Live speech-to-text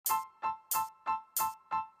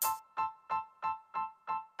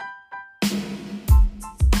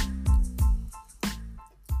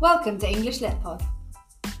Welcome to English Lit Pod,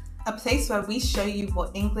 a place where we show you what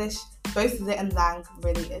English, both lit and lang,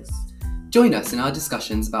 really is. Join us in our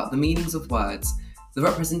discussions about the meanings of words, the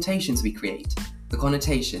representations we create, the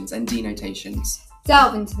connotations and denotations.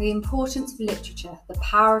 Delve into the importance of literature, the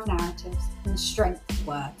power of narratives, and the strength of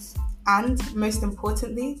words. And, most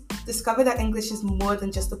importantly, discover that English is more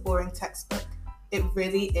than just a boring textbook. It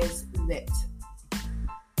really is lit.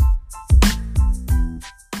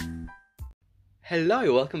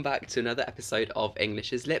 Hello, welcome back to another episode of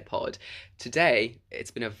English's Lit Pod. Today,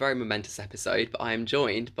 it's been a very momentous episode, but I am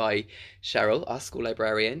joined by Sheryl, our school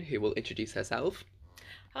librarian, who will introduce herself.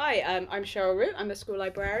 Hi, I'm Sheryl Root. I'm a school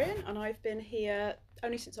librarian and I've been here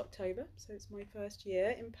only since October, so it's my first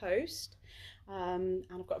year in post. And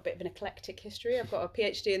I've got a bit of an eclectic history. I've got a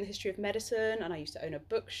PhD in the history of medicine, and I used to own a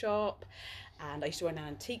bookshop, and I used to run an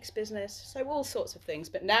antiques business, so all sorts of things.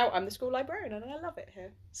 But now I'm the school librarian and I love it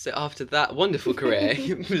here. So after that wonderful career,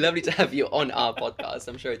 lovely to have you on our podcast.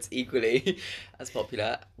 I'm sure it's equally as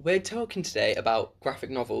popular. We're talking today about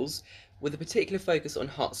graphic novels, with a particular focus on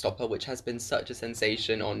Heartstopper, which has been such a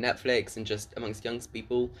sensation on Netflix and just amongst young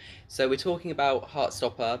people. So we're talking about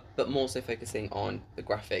Heartstopper, but more so focusing on the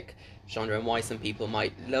graphic genre and why some people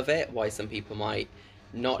might love it, why some people might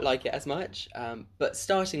not like it as much. But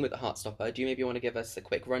starting with the Heartstopper, do you maybe want to give us a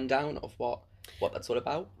quick rundown of what that's all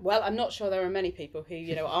about? Well, I'm not sure there are many people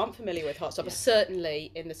who, aren't familiar with Heartstopper,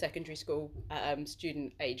 certainly in the secondary school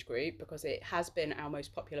student age group, because it has been our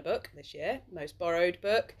most popular book this year, most borrowed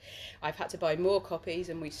book. I've had to buy more copies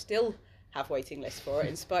and we still have waiting lists for it,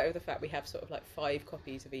 in spite of the fact we have sort of like 5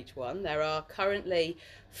 copies of each one. There are currently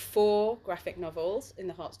 4 graphic novels in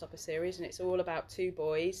the Heartstopper series, and it's all about 2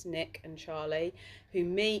 boys, Nick and Charlie, who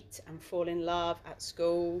meet and fall in love at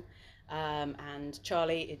school. And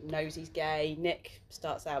Charlie knows he's gay. Nick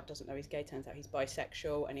starts out, doesn't know he's gay, turns out he's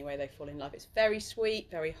bisexual. Anyway, they fall in love. It's very sweet,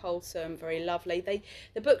 very wholesome, very lovely.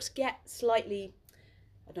 The books get slightly,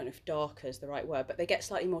 I don't know if darker is the right word, but they get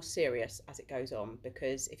slightly more serious as it goes on,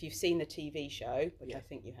 because if you've seen the TV show, which I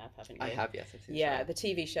think you have, haven't you? I have, yes. I've seen the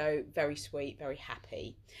TV show, very sweet, very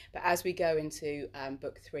happy. But as we go into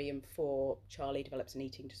book 3 and 4, Charlie develops an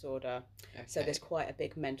eating disorder. Okay. So there's quite a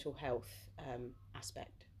big mental health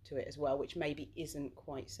aspect to it as well, which maybe isn't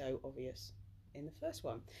quite so obvious in the first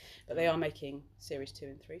one. But they are making series 2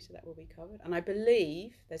 and 3, so that will be covered. And I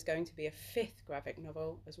believe there's going to be a 5th graphic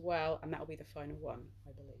novel as well, and that will be the final one,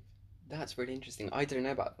 I believe. That's really interesting. I didn't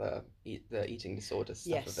know about the eating disorder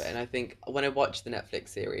stuff of it. Yes. And I think when I watched the Netflix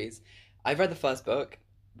series, I've read the first book,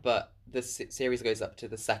 but the series goes up to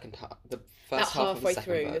the second half, the first half of the second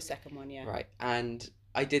halfway through book. the second one, yeah. Right. And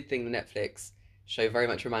I did think the Netflix show very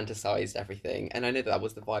much romanticized everything, and I know that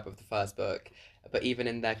was the vibe of the first book, but even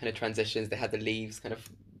in their kind of transitions they had the leaves kind of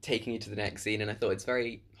taking you to the next scene, and I thought it's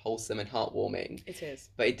very wholesome and heartwarming. It is,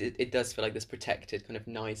 but it does feel like this protected kind of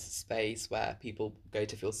nice space where people go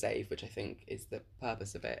to feel safe, which I think is the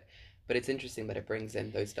purpose of it. But it's interesting that it brings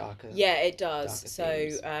in those darker. Yeah, it does. So,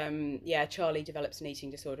 themes. Charlie develops an eating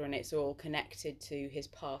disorder, and it's all connected to his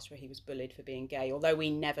past where he was bullied for being gay. Although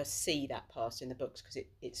we never see that past in the books, because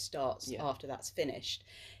it starts after that's finished.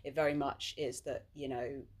 It very much is that,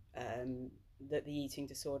 that the eating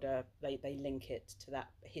disorder, they link it to that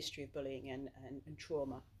history of bullying and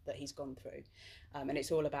trauma that he's gone through. And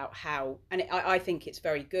it's all about how, and I think it's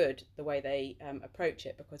very good the way they approach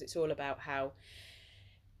it, because it's all about how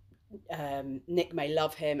Nick may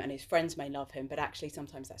love him and his friends may love him, but actually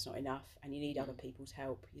sometimes that's not enough, and you need other people's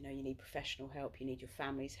help. You need professional help, you need your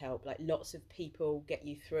family's help. Like, lots of people get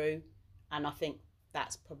you through, and I think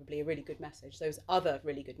that's probably a really good message. Those other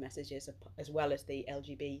really good messages, as well as the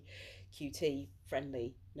LGBTQT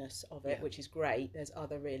friendliness of it, which is great. There's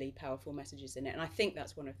other really powerful messages in it, and I think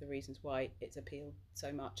that's one of the reasons why it's appealed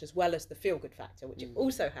so much, as well as the feel-good factor, which it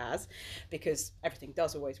also has, because everything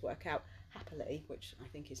does always work out happily, which I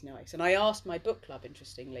think is nice. And I asked my book club,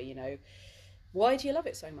 interestingly, why do you love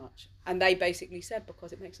it so much? And they basically said,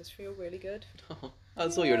 because it makes us feel really good. Oh,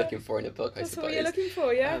 that's all you're looking for in a book, I suppose. That's what you're looking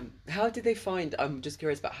for, yeah. How did they find, I'm just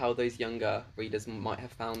curious about how those younger readers might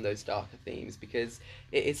have found those darker themes, because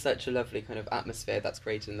it is such a lovely kind of atmosphere that's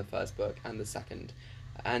created in the first book and the second.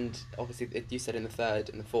 And obviously, you said in the third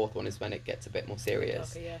and the fourth one is when it gets a bit more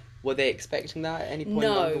serious. Darker, yeah. Were they expecting that at any point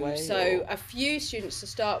along the way? No, so a few students to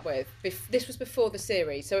start with. This was before the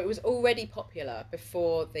series, so it was already popular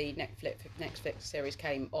before the Netflix series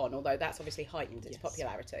came on, although that's obviously heightened its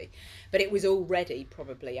popularity. But it was already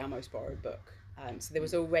probably our most borrowed book. So there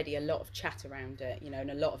was already a lot of chat around it,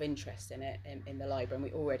 and a lot of interest in it in the library, and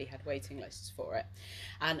we already had waiting lists for it.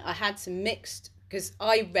 And I had some mixed, because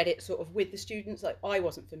I read it sort of with the students, like I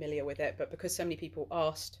wasn't familiar with it, but because so many people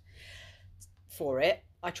asked for it,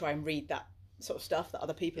 I try and read that sort of stuff that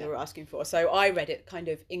other people are asking for. So I read it kind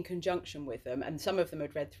of in conjunction with them, and some of them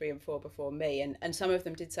had read 3 and 4 before me, and some of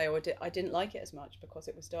them did say, oh, I didn't like it as much because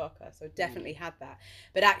it was darker. So definitely had that.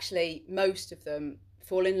 But actually, most of them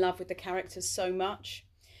fall in love with the characters so much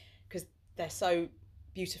because they're so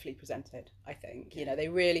beautifully presented, I think. You know, they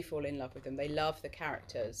really fall in love with them. They love the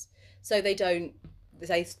characters. So they're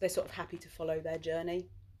sort of happy to follow their journey,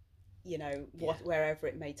 you know, wherever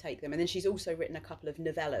it may take them. And then she's also written a couple of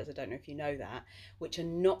novellas, I don't know if you know that, which are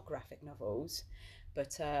not graphic novels,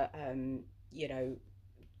 but you know,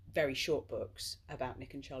 very short books about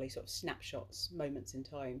Nick and Charlie, sort of snapshots, moments in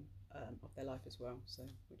time of their life as well. So,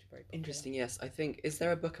 which are very popular. Interesting. Yes, I think, is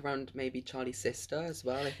there a book around maybe Charlie's sister as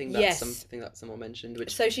well? I think that's something that someone mentioned.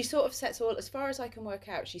 Which, so she sort of sets all, as far as I can work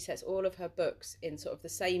out, she sets all of her books in sort of the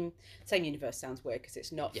same universe. Sounds weird because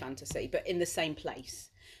it's not fantasy, but in the same place.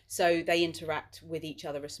 So they interact with each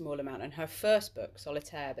other a small amount. And her first book,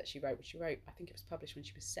 Solitaire, that she wrote, I think it was published when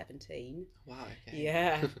she was 17. Wow. Okay.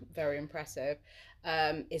 Yeah, very impressive.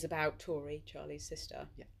 Is about Tori, Charlie's sister,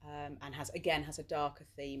 and has a darker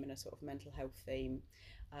theme and a sort of mental health theme,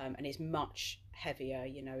 and is much heavier.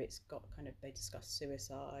 You know, it's got kind of, they discuss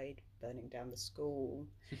suicide, burning down the school,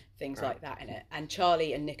 things like that in it. And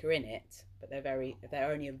Charlie and Nick are in it, but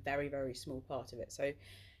they're only a very, very small part of it. So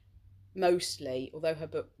mostly, although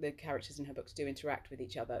the characters in her books do interact with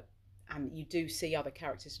each other, and you do see other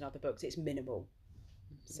characters in other books, it's minimal.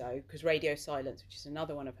 So, because Radio Silence, which is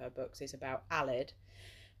another one of her books, is about Aled,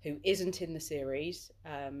 who isn't in the series.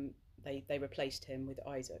 They replaced him with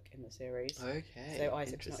Isaac in the series. Okay. So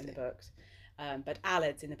Isaac's not in the books. But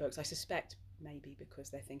Aled's in the books, I suspect maybe because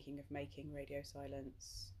they're thinking of making Radio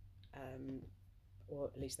Silence, or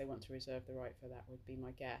at least they want to reserve the right for that, would be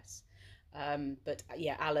my guess. But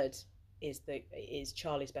yeah, Aled is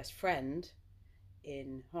Charlie's best friend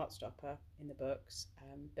in Heartstopper in the books,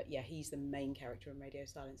 but yeah, he's the main character in Radio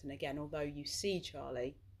Silence. And again, although you see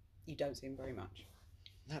Charlie, you don't see him very much.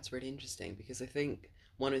 That's really interesting, because I think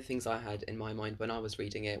one of the things I had in my mind when I was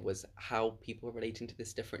reading it was how people are relating to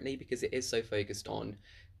this differently, because it is so focused on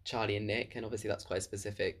Charlie and Nick, and obviously that's quite a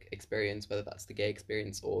specific experience, whether that's the gay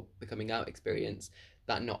experience or the coming out experience,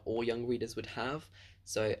 that not all young readers would have.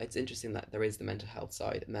 So it's interesting that there is the mental health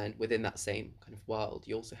side, and then within that same kind of world,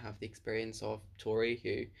 you also have the experience of Tori,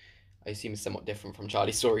 who I assume is somewhat different from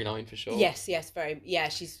Charlie's storyline for sure. Yes, very. Yeah,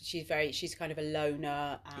 she's kind of a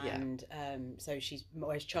loner, and so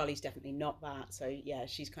whereas Charlie's definitely not that. So yeah,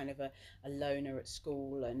 she's kind of a loner at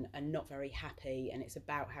school and not very happy, and it's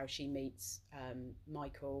about how she meets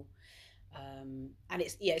Michael. And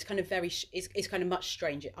it's kind of it's kind of much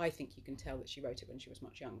stranger. I think you can tell that she wrote it when she was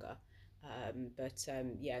much younger.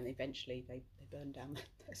 Yeah, and eventually they burned down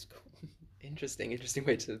their school. Interesting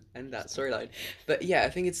way to end that storyline. But yeah, I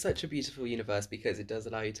think it's such a beautiful universe because it does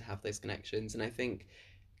allow you to have those connections. And I think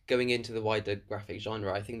going into the wider graphic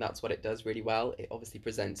genre, I think that's what it does really well. It obviously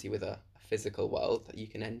presents you with a physical world that you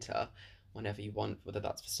can enter whenever you want, whether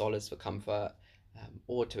that's for solace, for comfort,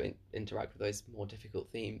 or to interact with those more difficult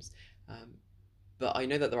themes. But I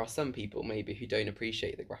know that there are some people maybe who don't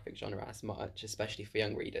appreciate the graphic genre as much, especially for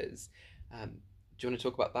young readers. Do you want to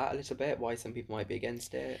talk about that a little bit? Why some people might be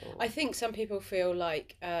against it? Or... I think some people feel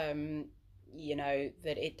like, you know,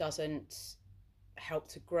 that it doesn't help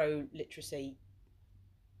to grow literacy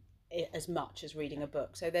as much as reading a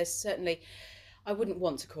book. So there's certainly, I wouldn't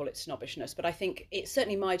want to call it snobbishness, but I think it's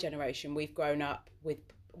certainly my generation. We've grown up with,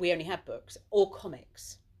 we only had books or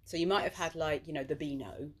comics. So you might have had like, you know, the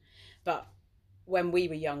Beano, but when we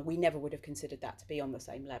were young, we never would have considered that to be on the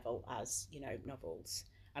same level as, you know, novels.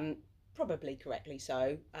 And probably correctly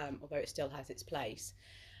so, although it still has its place.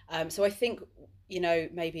 So I think, you know,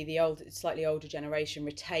 maybe the slightly older generation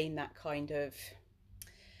retain that kind of,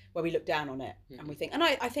 where we look down on it and we think, and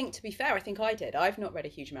I think, to be fair, I think I did. I've not read a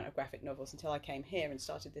huge amount of graphic novels until I came here and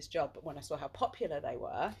started this job, but when I saw how popular they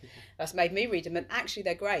were, that's made me read them, and actually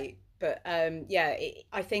they're great. But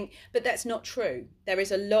I think, but that's not true. There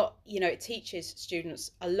is a lot, you know, it teaches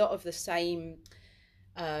students a lot of the same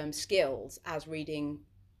skills as reading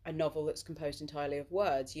a novel that's composed entirely of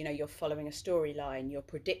words. You know, you're following a storyline, you're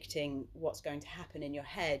predicting what's going to happen in your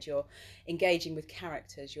head, you're engaging with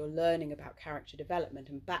characters, you're learning about character development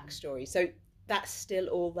and backstory. So that's still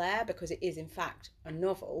all there, because it is in fact a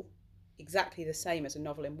novel, exactly the same as a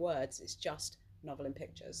novel in words. It's just a novel in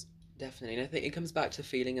pictures. Definitely, and I think it comes back to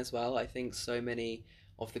feeling as well. I think so many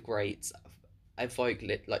of the greats evoke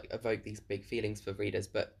these big feelings for readers,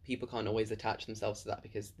 but people can't always attach themselves to that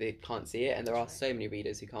because they can't see it, and there are so many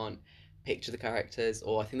readers who can't picture the characters,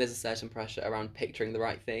 or I think there's a certain pressure around picturing the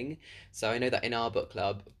right thing. So I know that in our book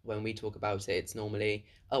club, when we talk about it, it's normally,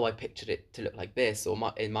 oh, I pictured it to look like this, or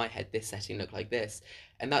in my head this setting looked like this,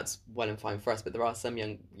 and that's well and fine for us. But there are some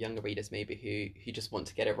younger readers maybe who just want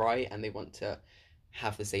to get it right, and they want to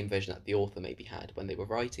have the same vision that the author maybe had when they were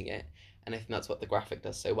writing it. And I think that's what the graphic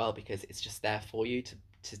does so well, because it's just there for you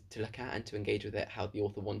to look at and to engage with it how the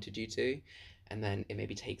author wanted you to. And then it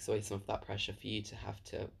maybe takes away some of that pressure for you to have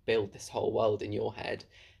to build this whole world in your head,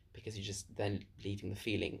 because you're just then leaving the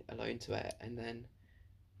feeling alone to it. And then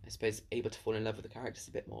I suppose able to fall in love with the characters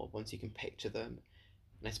a bit more once you can picture them.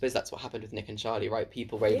 And I suppose that's what happened with Nick and Charlie, right?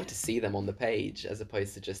 People were able to see them on the page as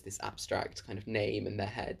opposed to just this abstract kind of name in their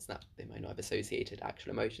heads that they might not have associated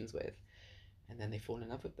actual emotions with. And then they fall in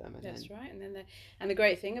love with them. And that's right. And the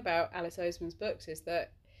great thing about Alice Oseman's books is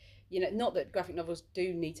that, you know, not that graphic novels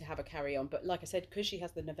do need to have a carry-on, but like I said, because she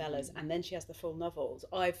has the novellas and then she has the full novels,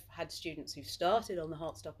 I've had students who've started on the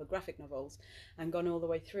Heartstopper graphic novels and gone all the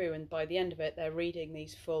way through, and by the end of it they're reading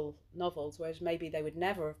these full novels, whereas maybe they would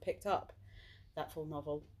never have picked up that full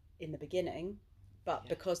novel in the beginning, but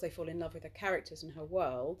because they fall in love with her characters and her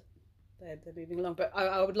world, they're moving along. But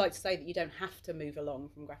I would like to say that you don't have to move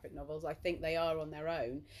along from graphic novels. I think they are on their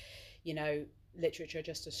own, you know, literature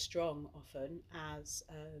just as strong often as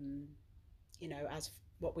you know, as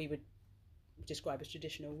what we would describe as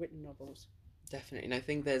traditional written novels. Definitely. And I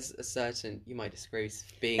think there's a certain, you might disagree with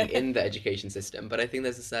being in the education system, but I think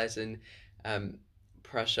there's a certain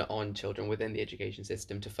pressure on children within the education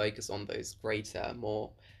system to focus on those greater,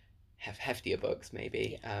 more heftier books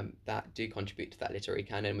maybe, that do contribute to that literary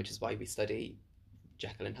canon, which is why we study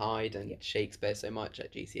Jekyll and Hyde and Shakespeare so much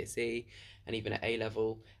at GCSE and even at A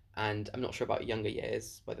level. And I'm not sure about younger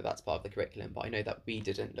years whether that's part of the curriculum, but I know that we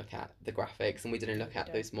didn't look at the graphics and we didn't look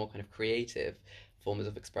at those more kind of creative forms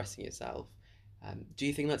of expressing yourself. Do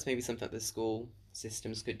you think that's maybe something that the school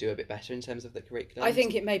systems could do a bit better in terms of the curriculum? I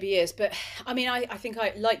think it maybe is, but I mean, I think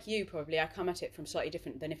I, like you probably, I come at it from slightly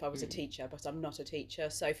different than if I was a teacher, but I'm not a teacher.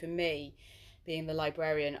 So for me, being the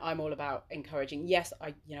librarian, I'm all about encouraging. Yes,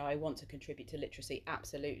 I want to contribute to literacy,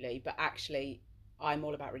 absolutely, but actually I'm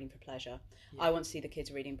all about reading for pleasure. I want to see the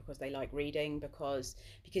kids reading because they like reading, because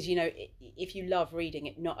you know, if you love reading,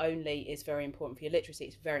 it not only is very important for your literacy,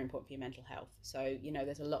 it's very important for your mental health. So, you know,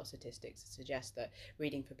 there's a lot of statistics that suggest that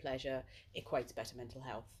reading for pleasure equates better mental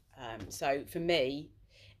health. So for me,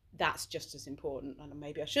 that's just as important, and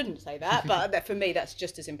maybe I shouldn't say that, but for me that's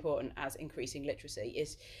just as important as increasing literacy,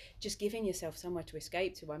 is just giving yourself somewhere to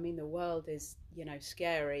escape to. I mean, the world is, you know,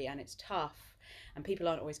 scary and it's tough and people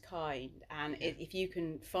aren't always kind, and if you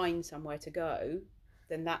can find somewhere to go,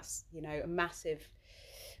 then that's, you know, a massive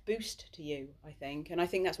boost to you, I think. And I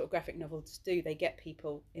think that's what graphic novels do. They get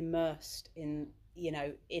people immersed in, you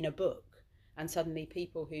know, in a book, and suddenly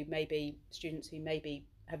people who maybe, students who maybe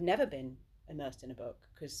have never been immersed in a book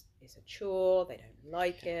because it's a chore, they don't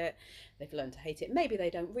like it, they've learned to hate it, maybe they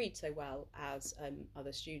don't read so well as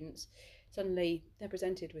other students, suddenly they're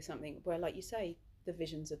presented with something where, like you say, the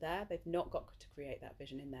visions are there, they've not got to create that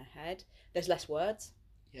vision in their head, there's less words,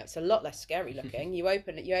 it's a lot less scary looking. You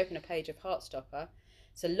open a page of Heartstopper,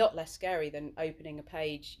 it's a lot less scary than opening a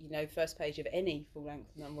page, you know, first page of any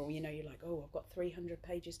full-length novel. You know, you're like, oh, I've got 300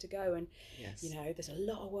 pages to go, and you know, there's a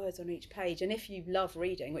lot of words on each page. And if you love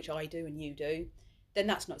reading, which I do and you do, then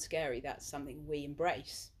that's not scary. That's something we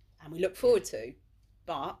embrace and we look forward to.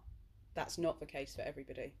 But that's not the case for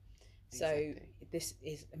everybody. Exactly. So this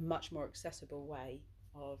is a much more accessible way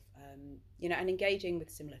of, you know, and engaging with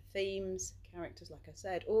similar themes, characters, like I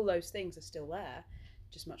said, all those things are still there,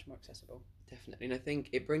 just much more accessible. Definitely, and I think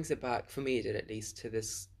it brings it back, for me it did at least, to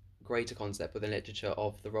this greater concept within literature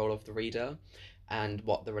of the role of the reader and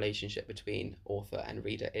what the relationship between author and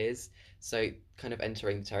reader is. So kind of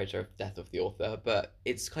entering the territory of death of the author, but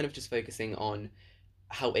it's kind of just focusing on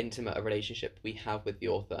how intimate a relationship we have with the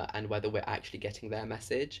author and whether we're actually getting their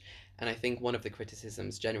message. And I think one of the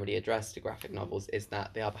criticisms generally addressed to graphic novels is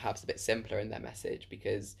that they are perhaps a bit simpler in their message,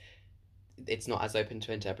 because it's not as open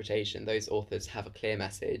to interpretation. Those authors have a clear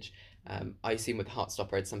message. I assume with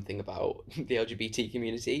Heartstopper it's something about the LGBT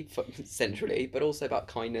community centrally, but also about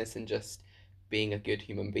kindness and just being a good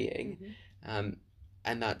human being. And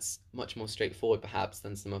that's much more straightforward perhaps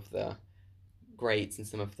than some of the greats and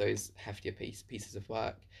some of those heftier pieces of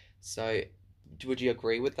work. So would you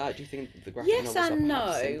agree with that? Do you think the graphic novels and are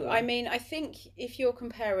no. simpler? I mean, I think if you're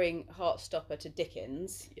comparing Heartstopper to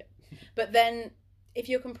Dickens, but then if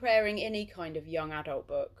you're comparing any kind of young adult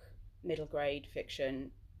book, middle grade fiction,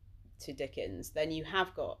 to Dickens, then you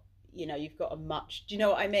have got, you've got a much, do you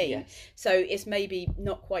know what I mean? Yes. So it's maybe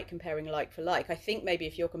not quite comparing like for like. I think maybe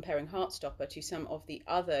if you're comparing Heartstopper to some of the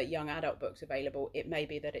other young adult books available, it may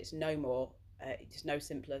be that it's it's no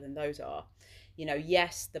simpler than those are.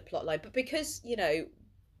 Yes, the plot line, but because,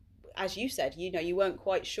 as you said, you weren't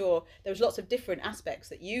quite sure. There was lots of different aspects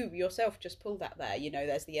that you yourself just pulled at there.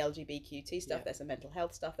 There's the LGBTQT stuff, there's the mental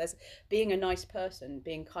health stuff, there's being a nice person,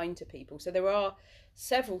 being kind to people. So there are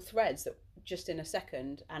several threads that just in a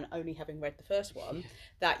second, and only having read the first one,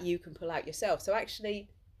 that you can pull out yourself. So actually,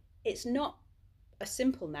 it's not a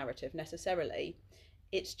simple narrative necessarily.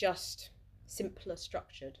 It's just simpler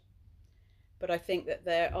structured. But I think that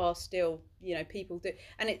there are still, people do,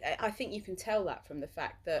 and I think you can tell that from the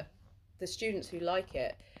fact that the students who like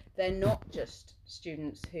it, they're not just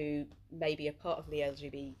students who maybe are part of the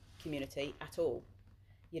LGBT community at all.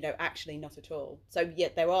 Actually not at all. So yeah,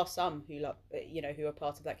 there are some who love, who are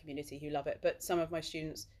part of that community who love it, but some of my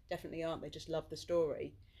students definitely aren't. They just love the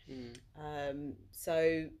story.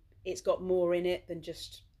 So it's got more in it than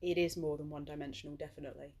just, it is more than one dimensional,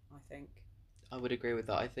 definitely, I think. I would agree with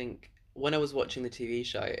that. I think when I was watching the TV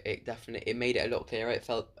show, it made it a lot clearer. It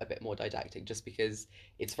felt a bit more didactic just because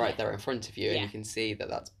it's right there in front of you and you can see that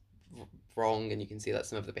that's wrong, and you can see that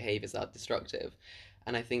some of the behaviours are destructive.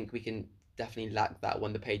 And I think we can definitely lack that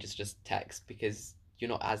when the page is just text, because you're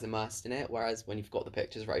not as immersed in it, whereas when you've got the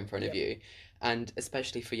pictures right in front of you, and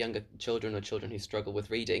especially for younger children or children who struggle with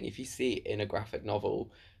reading, if you see in a graphic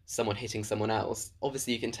novel someone hitting someone else,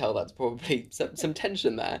 obviously you can tell that's probably some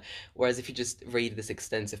tension there, whereas if you just read this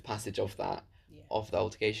extensive passage of that of the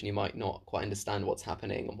altercation, you might not quite understand what's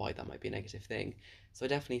happening and why that might be a negative thing. So I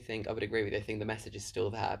definitely think I would agree with you. I think the message is still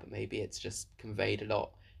there, but maybe it's just conveyed a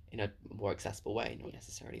lot in a more accessible way, not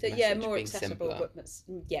necessarily the message more being accessible, simpler.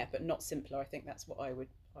 but not simpler. I think that's what I would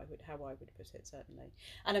how I would put it, certainly.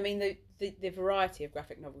 And I mean, the variety of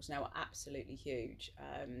graphic novels now are absolutely huge.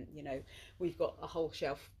 We've got a whole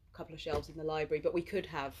couple of shelves in the library, but we could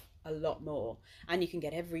have a lot more, and you can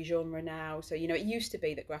get every genre now. So it used to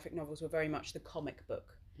be that graphic novels were very much the comic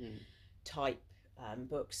book type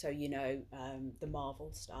books, so the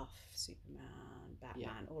Marvel stuff, Superman,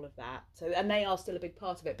 Batman, all of that. So, and they are still a big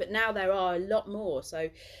part of it, but now there are a lot more. So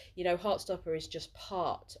Heartstopper is just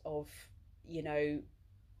part of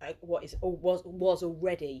what was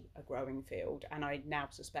already a growing field, and I now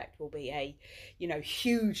suspect will be a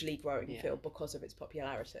hugely growing field because of its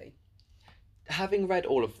popularity. Having read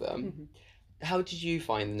all of them, how did you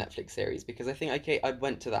find the Netflix series? Because I think I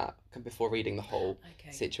went to that before reading the whole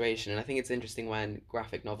situation, and I think it's interesting when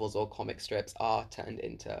graphic novels or comic strips are turned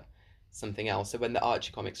into something else. So when the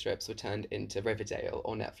Archie comic strips were turned into Riverdale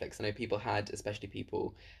or Netflix, I know people had, especially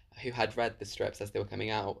people who had read the strips as they were coming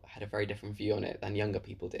out, had a very different view on it than younger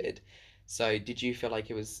people did. So did you feel like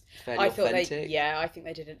it was fairly authentic? I think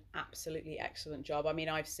they did an absolutely excellent job. I mean,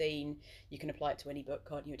 I've seen, you can apply it to any book,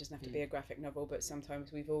 can't you? It doesn't have to be a graphic novel, but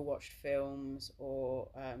sometimes we've all watched films or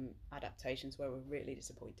adaptations where we're really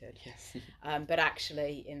disappointed. Yes. But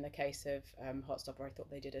actually, in the case of Heartstopper, I thought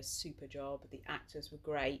they did a super job. The actors were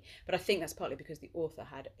great, but I think that's partly because the author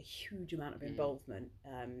had a huge amount of involvement.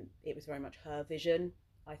 It was very much her vision,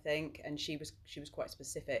 I think, and she was quite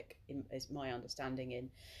specific, is my understanding, in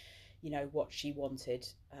what she wanted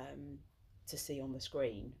to see on the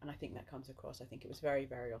screen, and I think that comes across. I think it was very,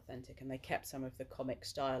 very authentic, and they kept some of the comic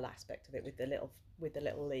style aspect of it with the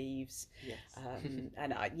little leaves. Yes.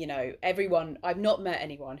 And everyone, I've not met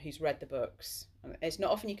anyone who's read the books. It's not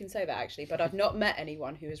often you can say that, actually, but I've not met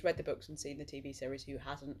anyone who has read the books and seen the TV series who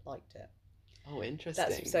hasn't liked it. Oh,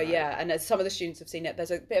 interesting. And as some of the students have seen it,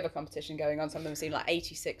 there's a bit of a competition going on. Some of them have seen like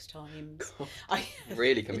 86 times.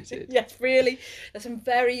 Really committed. Yes, really. There's some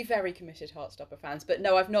very, very committed Heartstopper fans. But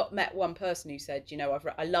no, I've not met one person who said,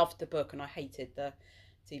 I loved the book and I hated the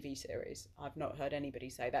TV series. I've not heard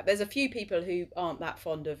anybody say that. There's a few people who aren't that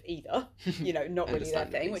fond of either, not really their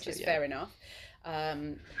thing, which is fair enough.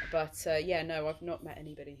 But I've not met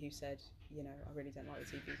anybody who said, I really don't like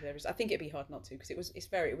the TV series. I think it'd be hard not to, because it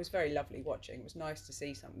was very lovely watching. It was nice to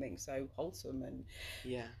see something so wholesome and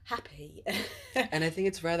happy. And I think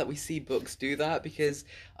it's rare that we see books do that, because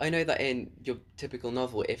I know that in your typical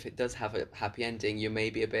novel, if it does have a happy ending, you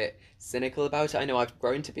may be a bit cynical about it. I know I've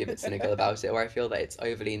grown to be a bit cynical about it, where I feel that it's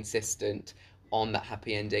overly insistent on that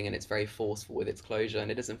happy ending, and it's very forceful with its closure, and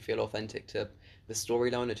it doesn't feel authentic to the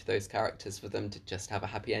storyline or to those characters for them to just have a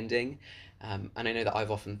happy ending. And I know that I've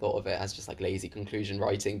often thought of it as just like lazy conclusion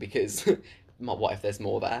writing, because what if there's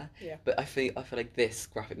more there? Yeah. But I feel like this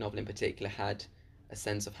graphic novel in particular had a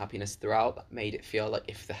sense of happiness throughout that made it feel like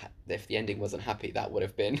if the ending wasn't happy, that would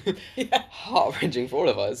have been heart-wrenching for all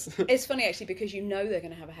of us. It's funny actually, because you know they're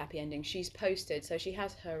going to have a happy ending. She's posted, so she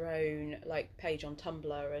has her own like page on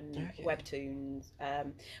Tumblr and Webtoons,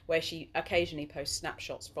 where she occasionally posts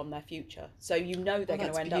snapshots from their future. So you know they're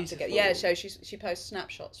going to end up together. Yeah, so she posts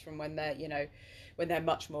snapshots from when they're, you know, when they're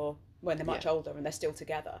much older and they're still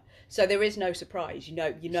together. So there is no surprise. You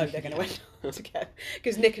know they're going to end up together.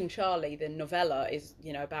 Because Nick and Charlie, the novella, is,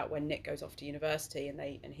 you know, about when Nick goes off to university and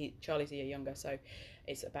Charlie's a year younger, so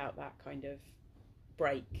it's about that kind of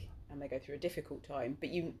break, and they go through a difficult time. But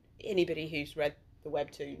anybody who's read the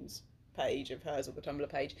Webtoons page of hers or the Tumblr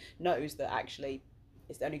page knows that actually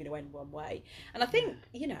it's only going to end one way. And I think,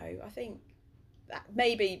 you know, that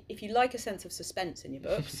maybe if you like a sense of suspense in your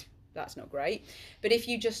books, that's not great. But if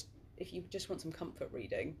you just want some comfort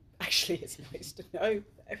reading, actually it's nice to know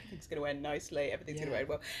that everything's going to end nicely, everything's going to end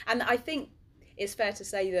well. And I think it's fair to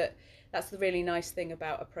say that that's the really nice thing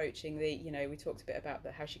about approaching the, you know, we talked a bit about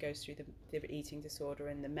how she goes through the eating disorder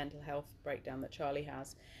and the mental health breakdown that Charlie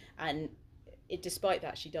has. And despite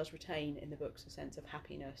that, she does retain in the books a sense of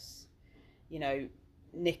happiness. You know,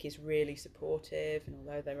 Nick is really supportive, and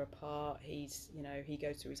although they're apart, he's, you know, he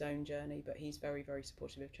goes through his own journey, but he's very, very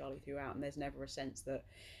supportive of Charlie throughout. And there's never a sense that,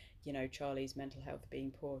 you know, Charlie's mental health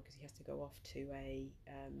being poor because he has to go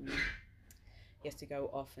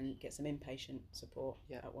off and get some inpatient support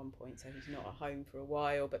at one point, so he's not at home for a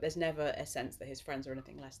while. But there's never a sense that his friends are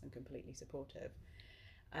anything less than completely supportive.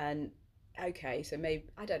 And okay, so maybe,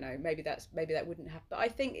 I don't know, maybe that wouldn't happen. But I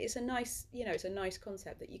think it's a nice, you know, it's a nice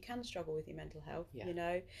concept that you can struggle with your mental health. You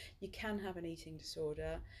know, you can have an eating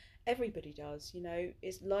disorder. Everybody does, you know.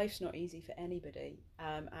 Life's not easy for anybody,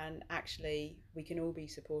 and actually we can all be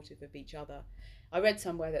supportive of each other. I read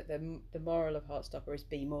somewhere that the moral of Heartstopper is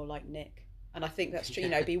be more like Nick, and I think that's true. You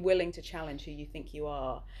know, be willing to challenge who you think you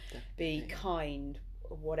are. Definitely. Be kind,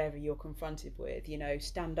 whatever you're confronted with. You know,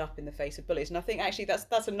 stand up in the face of bullies. And I think actually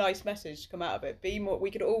that's a nice message to come out of it.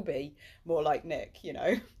 We could all be more like Nick, you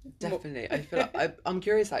know. Definitely. I feel like I'm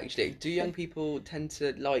curious actually, do young people tend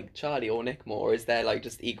to like Charlie or Nick more, or is there like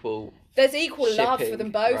just equal There's equal shipping, love for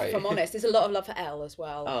them both, right? if I'm honest. There's a lot of love for Elle as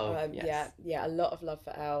well. Yes. Yeah, a lot of love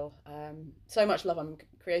for Elle. So much love. I'm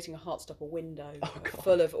creating a Heartstopper window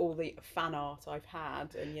full of all the fan art I've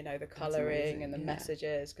had, and, you know, the colouring and the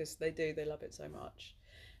messages, because they love it so much.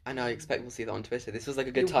 And I expect we'll see that on Twitter. This was like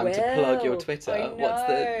a good time to plug your Twitter. I know. What's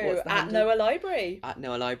the at handle? Noah Library. At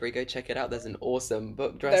Noah Library, go check it out. There's an awesome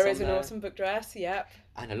book dress. There is on an there. awesome book dress. Yep.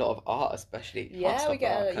 And a lot of art, especially Yeah, Heartstopper we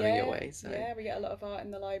get art coming your way. So. Yeah, we get a lot of art in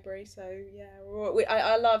the library. So yeah,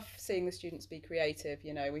 I love seeing the students be creative.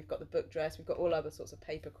 You know, we've got the book dress, we've got all other sorts of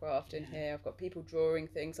paper craft in here. I've got people drawing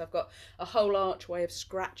things. I've got a whole archway of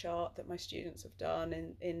scratch art that my students have done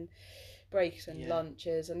in breaks and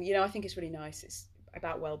lunches. And, you know, I think it's really nice. It's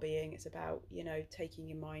about well-being. It's about, you know, taking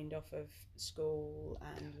your mind off of school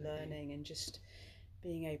and learning and just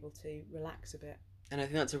being able to relax a bit. And I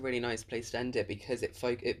think that's a really nice place to end it, because it's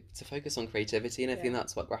a focus on creativity, and I think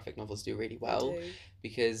that's what graphic novels do really well.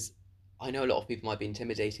 Because I know a lot of people might be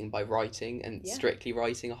intimidating by writing and strictly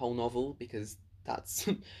writing a whole novel, because that's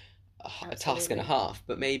a task and a half.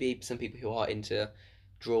 But maybe some people who are into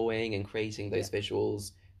drawing and creating those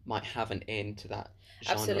visuals might have an in to that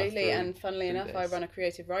genre. Absolutely. And funnily enough, I run a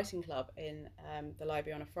creative writing club in the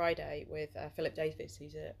library on a Friday with Philip Davis,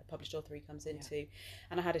 who's a published author he comes into.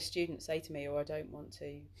 And I had a student say to me, I don't want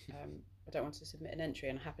to submit an entry,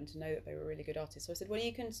 and I happened to know that they were a really good artists. So I said, well,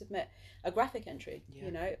 you can submit a graphic entry, you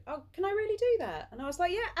know. Oh, can I really do that? And I was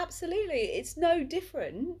like, yeah, absolutely. It's no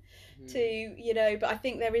different to, you know, but I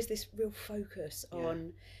think there is this real focus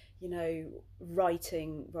on, you know,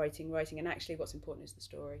 writing, and actually what's important is the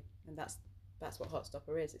story. And that's what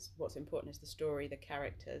Heartstopper is. It's what's important is the story, the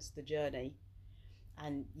characters, the journey,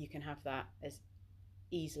 and you can have that as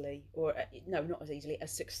easily, or no, not as easily,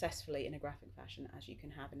 as successfully in a graphic fashion as you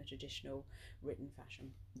can have in a traditional written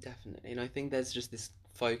fashion. Definitely. And I think there's just this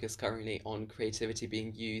focus currently on creativity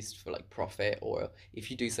being used for like profit, or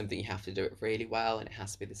if you do something you have to do it really well and it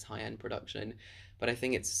has to be this high-end production. But I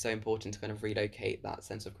think it's so important to kind of relocate that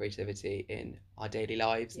sense of creativity in our daily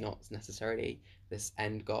lives, not necessarily this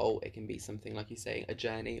end goal. It can be something, like you say, a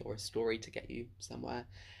journey or a story to get you somewhere.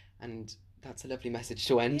 And that's a lovely message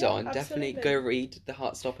to end on. Absolutely. Definitely go read the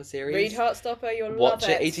Heartstopper series. Read Heartstopper, you'll watch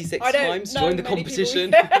love it. 86 times, join the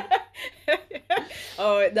competition.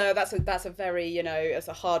 Oh no, that's a very, you know, it's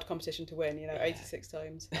a hard competition to win, you know, 86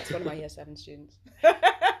 times. That's one of my year 7 students.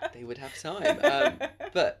 they would have time.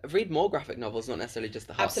 But read more graphic novels, not necessarily just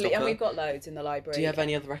the Heartstopper. Absolutely, and we've got loads in the library. Do you have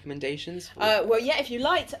any other recommendations? Well, yeah, if you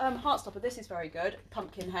liked Heartstopper, this is very good.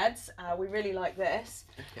 Pumpkinheads, we really like this.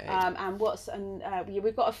 Okay.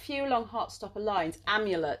 We've got a few long Heartstopper lines.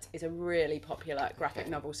 Amulet is a really popular graphic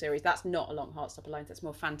novel series. That's not a long Heartstopper line, that's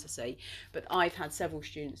more fantasy. But I've had several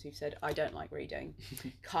students who've said, I don't like reading.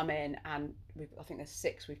 Come in, and I think there's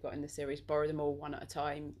 6 we've got in the series, borrow them all one at a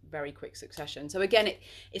time, very quick succession. So again,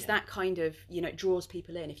 it's that kind of, it draws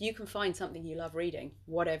people in. If you can find something you love reading,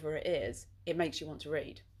 whatever it is, it makes you want to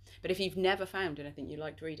read. But if you've never found anything you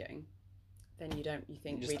liked reading, then you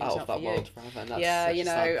think just reading's out not of that for you. world forever, and that's Yeah, such a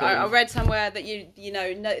sad thing. I read somewhere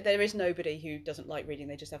that there is nobody who doesn't like reading.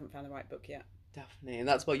 They just haven't found the right book yet. Definitely, and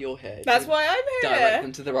that's why you're here. That's why I'm here. Direct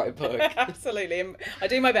them to the right book. Absolutely, I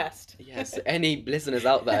do my best. Yes, any listeners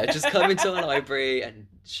out there, just come into our library and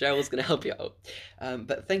Cheryl's going to help you out.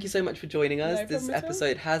 But thank you so much for joining us. No This problem at all.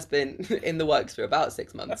 episode has been in the works for about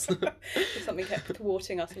 6 months. Something kept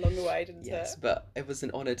thwarting us along the way, didn't Yes, it? but it was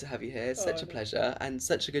an honour to have you here. Such a no. pleasure, and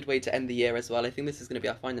such a good way to end the year as well. I think this is going to be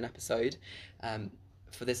our final episode.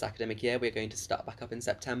 For this academic year, we're going to start back up in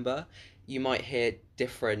September. You might hear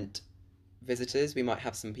different visitors. We might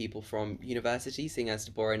have some people from university, seeing as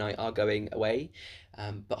Deborah and I are going away,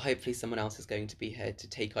 but hopefully someone else is going to be here to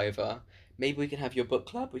take over. Maybe we can have your book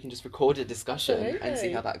club. We can just record a discussion and see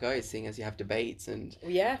Absolutely. how that goes, seeing as you have debates and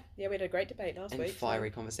Yeah, we had a great debate last week. fiery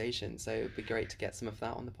conversation. So it'd be great to get some of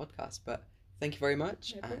that on the podcast. But thank you very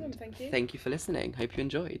much. No problem, and thank you. Thank you for listening. Hope you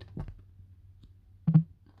enjoyed.